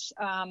starts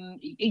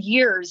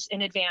years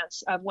in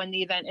advance of when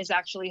the event is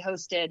actually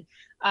hosted.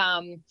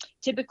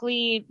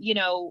 Typically,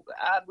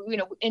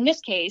 in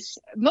this case,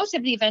 most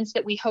of the events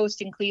that we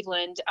host in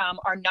Cleveland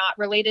are not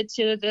related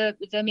to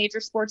the major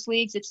sports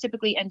leagues. It's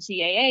typically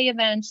NCAA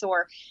events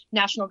or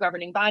national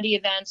governing body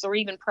events, or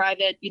even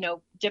private,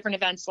 different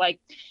events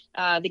like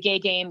the Gay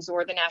Games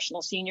or the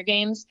National Senior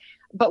Games.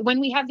 But when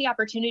we have the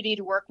opportunity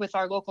to work with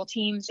our local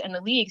teams and the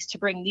leagues to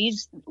bring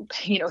these,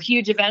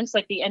 huge events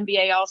like the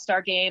NBA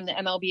All-Star Game, the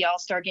MLB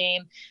All-Star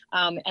Game,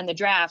 and the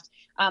draft,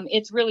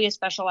 it's really a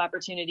special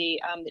opportunity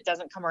that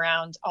doesn't come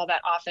around all that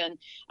often.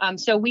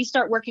 So we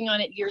start working on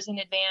it years in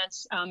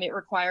advance. It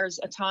requires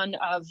a ton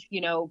of,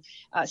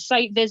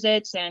 site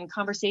visits and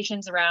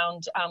conversations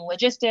around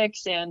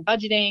logistics and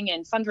budgeting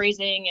and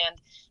fundraising and,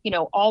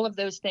 all of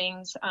those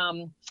things.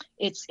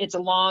 It's a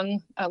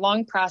long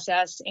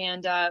process,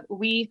 and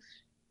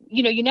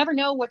you never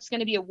know what's going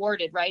to be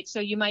awarded, right? So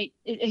you might,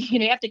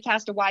 you have to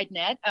cast a wide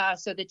net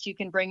so that you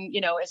can bring,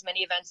 as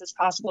many events as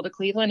possible to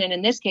Cleveland. And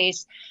in this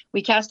case,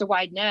 we cast a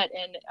wide net,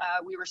 and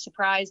we were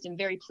surprised and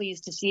very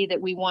pleased to see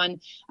that we won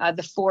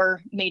the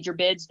 4 major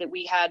bids that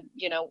we had,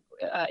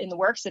 in the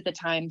works at the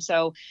time.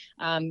 So,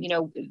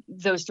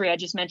 those 3 I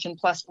just mentioned,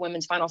 plus the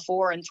Women's Final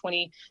Four in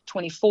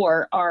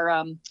 2024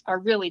 are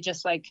really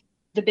just like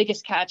the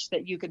biggest catch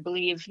that you could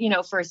believe,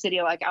 for a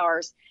city like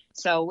ours.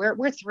 So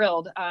we're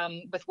thrilled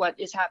with what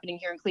is happening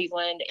here in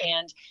Cleveland,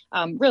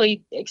 and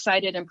really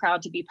excited and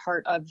proud to be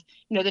part of,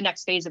 the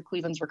next phase of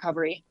Cleveland's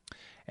recovery.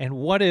 And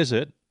what is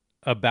it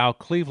about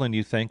Cleveland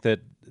you think that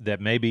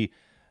maybe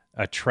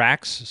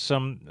attracts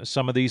some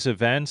of these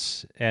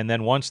events? And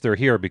then once they're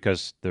here,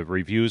 because the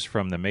reviews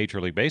from the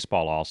Major League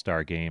Baseball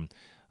All-Star Game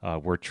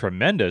were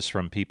tremendous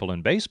from people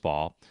in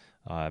baseball.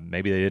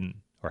 Maybe they didn't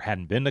or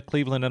hadn't been to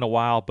Cleveland in a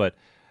while, but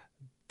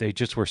they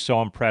just were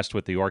so impressed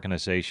with the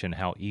organization,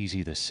 how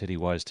easy the city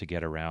was to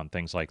get around,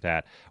 things like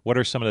that. What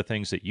are some of the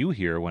things that you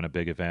hear when a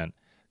big event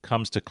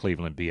comes to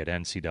Cleveland, be it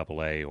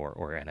NCAA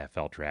or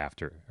NFL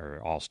draft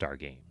or All-Star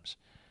games?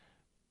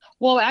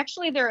 Well,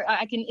 actually,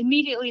 I can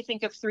immediately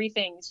think of 3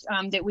 things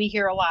that we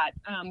hear a lot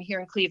here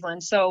in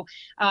Cleveland. So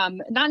not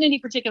in any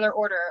particular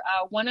order.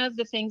 One of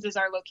the things is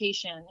our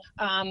location.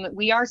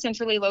 We are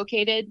centrally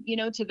located,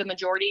 to the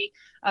majority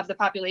of the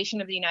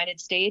population of the United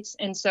States.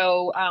 And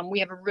so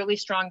we have a really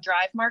strong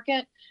drive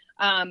market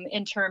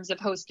in terms of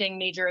hosting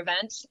major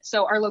events.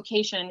 So our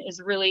location is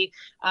really,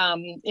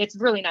 it's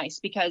really nice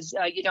because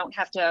you don't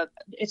have to,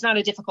 it's not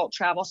a difficult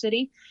travel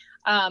city.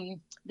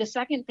 The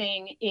second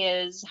thing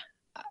is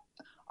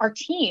our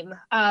team,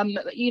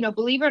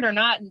 believe it or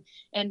not,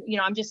 and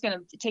I'm just going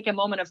to take a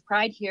moment of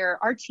pride here.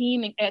 Our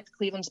team at the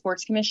Cleveland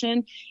Sports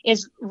Commission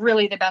is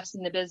really the best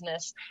in the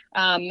business.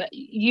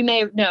 You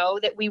may know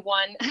that we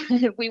won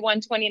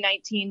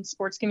 2019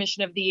 Sports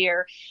Commission of the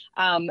Year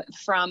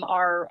from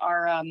our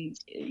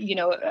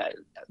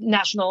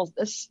National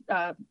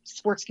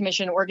Sports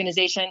Commission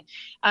organization,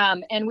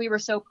 and we were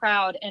so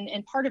proud.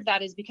 And part of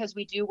that is because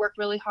we do work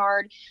really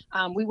hard.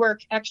 We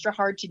work extra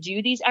hard to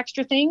do these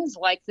extra things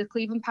like the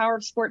Cleveland Power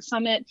of Sports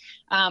Summit.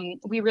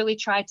 We really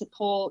try to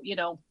pull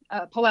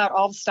out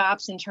all the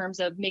stops in terms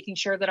of making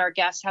sure that our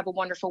guests have a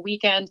wonderful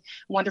weekend,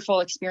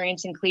 wonderful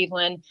experience in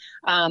Cleveland.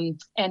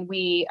 And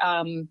we,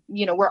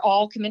 we're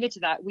all committed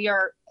to that. We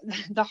are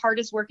the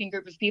hardest working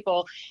group of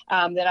people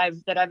that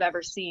I've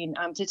ever seen.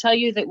 To tell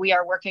you that we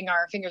are working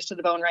our fingers to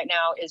the bone right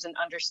now is an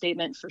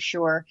understatement for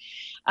sure.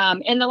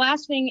 And the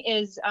last thing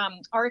is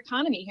our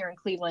economy here in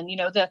Cleveland.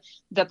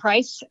 The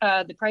price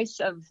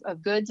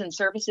of goods and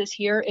services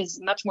here is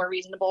much more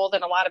reasonable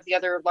than a lot of the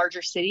other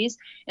larger cities.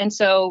 And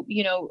so,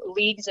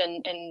 leagues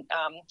and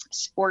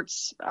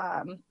sports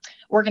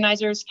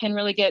organizers can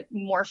really get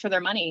more for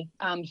their money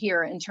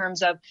here in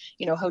terms of,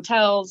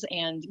 hotels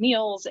and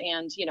meals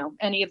and,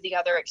 any of the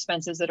other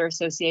expenses that are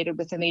associated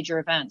with a major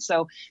event.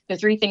 So the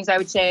 3 things I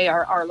would say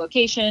are our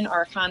location,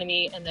 our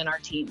economy, and then our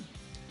team.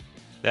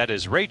 That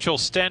is Rachel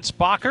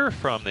Stentz-Bacher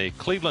from the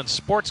Cleveland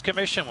Sports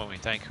Commission, when we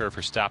thank her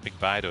for stopping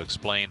by to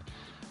explain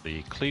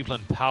the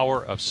Cleveland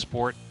Power of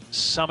Sport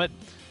Summit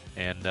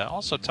and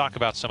also talk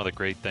about some of the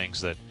great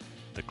things that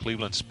the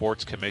Cleveland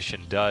Sports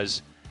Commission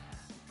does,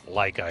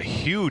 like a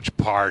huge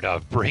part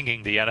of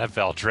bringing the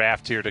NFL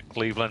draft here to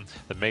Cleveland,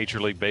 the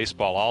Major League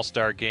Baseball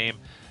All-Star Game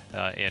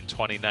in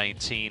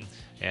 2019,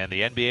 and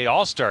the NBA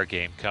All-Star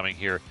Game coming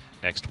here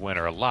next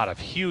winter. A lot of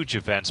huge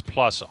events,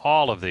 plus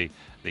all of the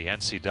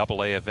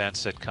NCAA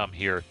events that come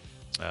here,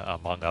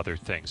 among other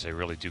things. They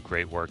really do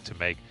great work to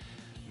make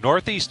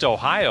Northeast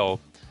Ohio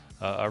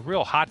a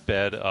real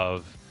hotbed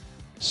of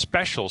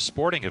special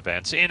sporting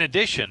events, in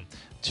addition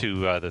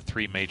to the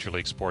 3 Major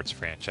League Sports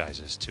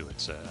franchises, too.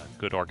 It's a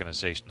good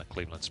organization, the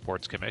Cleveland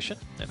Sports Commission.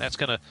 And that's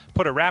going to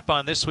put a wrap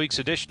on this week's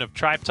edition of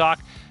Tribe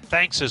Talk.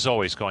 Thanks, as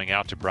always, going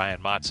out to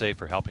Brian Motze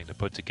for helping to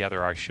put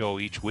together our show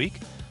each week.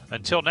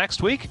 Until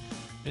next week,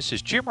 this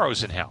is Jim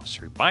Rosenhaus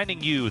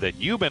reminding you that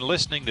you've been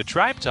listening to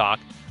Tribe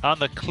Talk on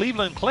the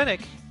Cleveland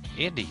Clinic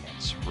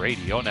Indians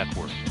Radio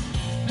Network.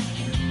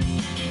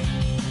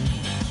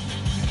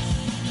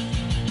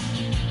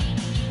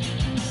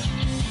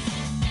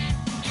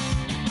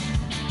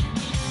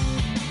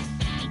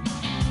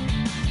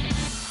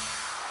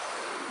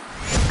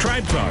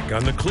 Tribe Talk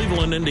on the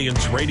Cleveland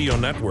Indians Radio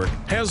Network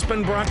has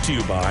been brought to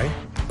you by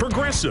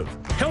Progressive,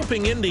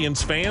 helping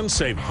Indians fans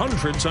save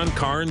hundreds on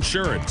car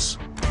insurance.